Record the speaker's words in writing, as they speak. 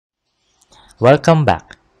Welcome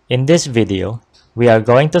back. In this video, we are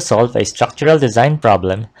going to solve a structural design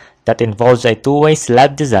problem that involves a two-way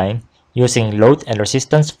slab design using load and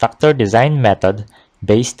resistance factor design method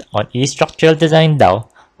based on eStructural Design Tao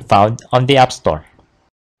found on the App Store.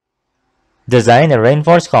 Design a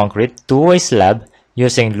reinforced concrete two-way slab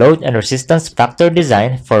using load and resistance factor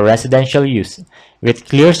design for residential use with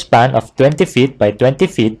clear span of 20 feet by 20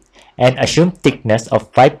 feet and assumed thickness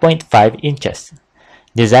of 5.5 inches.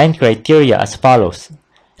 Design criteria as follows: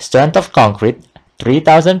 strength of concrete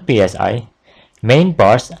 3000 psi, main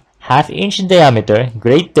bars half-inch diameter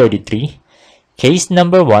grade 33, case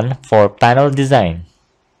number 1 for panel design.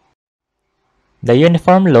 The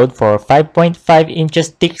uniform load for 5.5 inches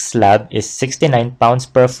thick slab is 69 pounds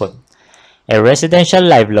per foot. A residential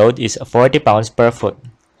live load is 40 pounds per foot.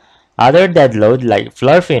 Other dead load like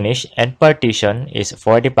floor finish and partition is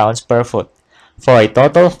 40 pounds per foot, for a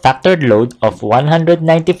total factored load of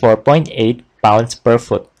 194.8 pounds per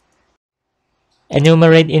foot.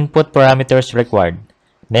 Enumerate input parameters required.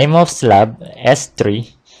 Name of slab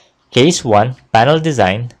S3, case 1 panel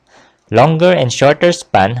design, longer and shorter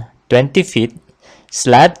span 20 feet,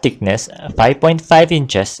 slab thickness 5.5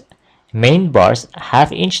 inches, main bars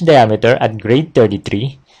half-inch diameter at grade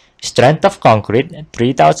 33, strength of concrete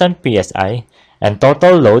 3000 psi, and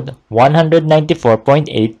total load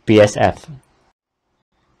 194.8 psf.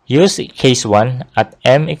 Use case 1 at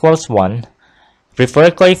m equals 1, refer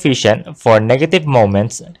coefficient for negative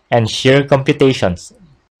moments and shear computations.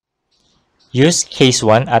 Use case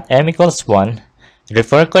 1 at m equals 1,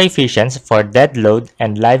 refer coefficients for dead load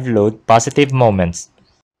and live load positive moments.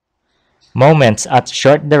 Moments at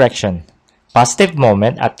short direction. Positive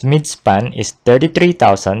moment at midspan is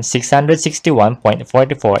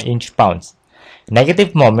 33,661.44 inch-pounds.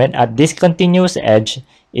 Negative moment at discontinuous edge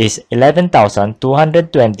is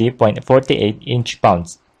 11,220.48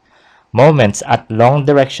 inch-pounds. Moments at long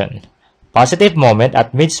direction. Positive moment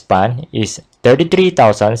at midspan is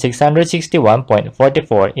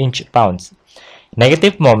 33,661.44 inch-pounds.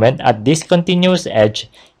 Negative moment at discontinuous edge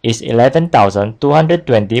is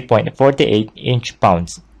 11,220.48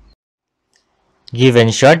 inch-pounds.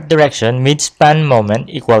 Given short direction midspan moment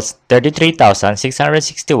equals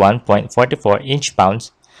 33,661.44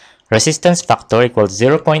 inch-pounds, resistance factor equals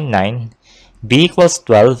 0.9, B equals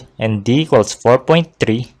 12, and D equals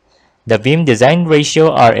 4.3, the beam design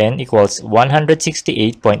ratio Rn equals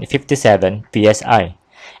 168.57 psi,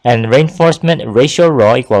 and reinforcement ratio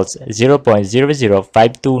ρ equals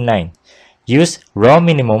 0.00529. Use ρ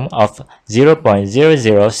minimum of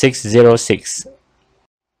 0.00606.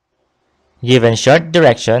 Given short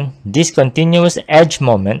direction, discontinuous edge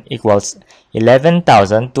moment equals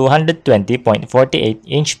 11,220.48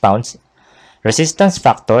 inch-pounds, resistance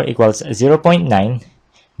factor equals 0.9,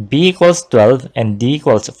 B equals 12, and D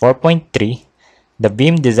equals 4.3, the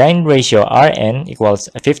beam design ratio Rn equals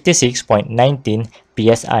 56.19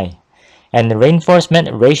 psi, and reinforcement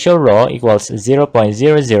ratio ρ equals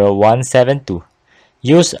 0.00172.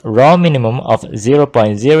 Use ρ minimum of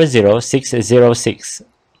 0.00606.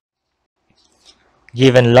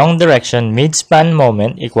 Given long direction midspan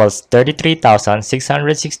moment equals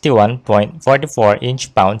 33,661.44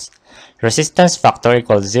 inch-pounds, resistance factor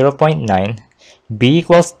equals 0.9, B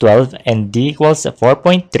equals 12, and D equals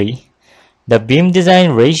 4.3, the beam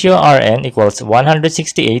design ratio Rn equals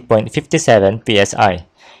 168.57 psi,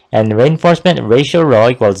 and reinforcement ratio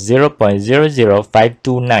ρ equals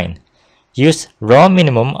 0.00529. Use ρ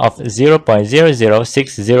minimum of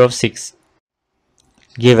 0.00606.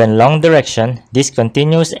 Given long direction,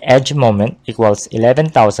 discontinuous edge moment equals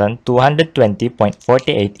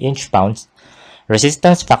 11,220.48 inch-pounds,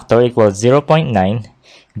 resistance factor equals 0.9,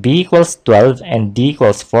 B equals 12, and D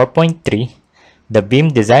equals 4.3, the beam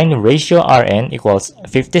design ratio Rn equals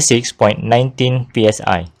 56.19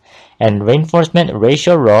 psi, and reinforcement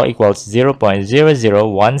ratio ρ equals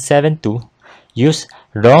 0.00172. Use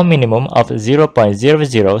ρ minimum of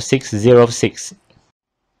 0.00606.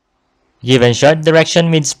 Given short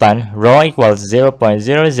direction midspan, ρ equals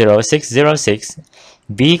 0.00606,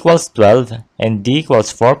 B equals 12, and D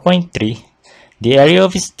equals 4.3, the area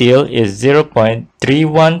of steel is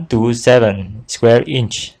 0.3127 square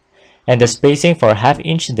inch, and the spacing for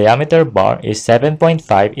half-inch diameter bar is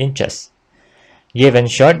 7.5 inches. Given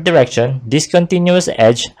short direction, discontinuous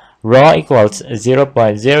edge, ρ equals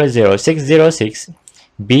 0.00606,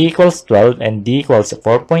 B equals 12, and D equals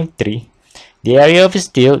 4.3, the area of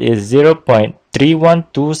steel is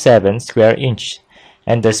 0.3127 square inch,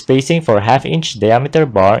 and the spacing for half-inch diameter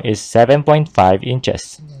bar is 7.5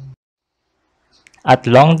 inches. At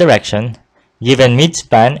long direction, given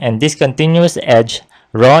midspan and discontinuous edge,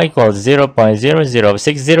 ρ equals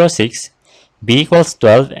 0.00606, B equals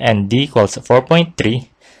 12 and D equals 4.3,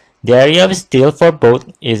 the area of steel for both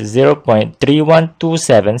is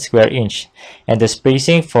 0.3127 square inch, and the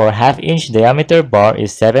spacing for half-inch diameter bar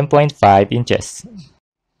is 7.5 inches.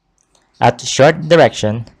 At short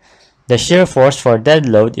direction, the shear force for dead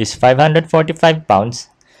load is 545 pounds.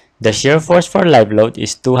 The shear force for live load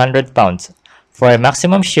is 200 pounds, for a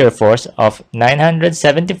maximum shear force of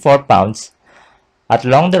 974 pounds. At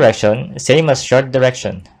long direction, same as short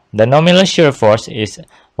direction, the nominal shear force is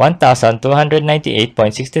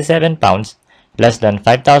 1,298.67 pounds, less than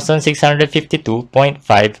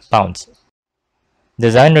 5,652.5 pounds.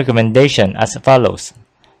 Design recommendation as follows.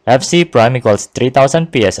 FC prime equals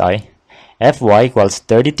 3000 psi, Fy equals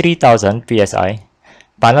 33,000 psi,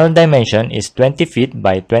 panel dimension is 20 feet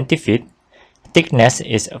by 20 feet, thickness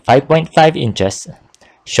is 5.5 inches,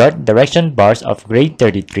 short direction bars of grade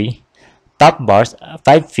 33, top bars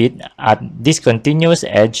 5 feet at discontinuous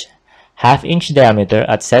edge, half-inch diameter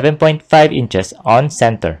at 7.5 inches on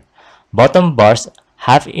center, bottom bars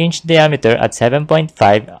half-inch diameter at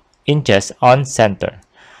 7.5 inches on center,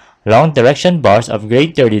 long direction bars of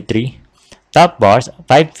grade 33, top bars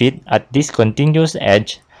 5 feet at discontinuous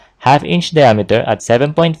edge, half-inch diameter at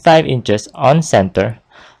 7.5 inches on center,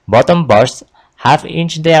 bottom bars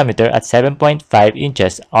half-inch diameter at 7.5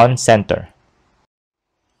 inches on center.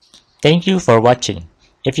 Thank you for watching.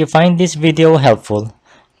 If you find this video helpful,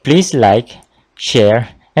 please like, share,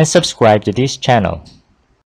 and subscribe to this channel.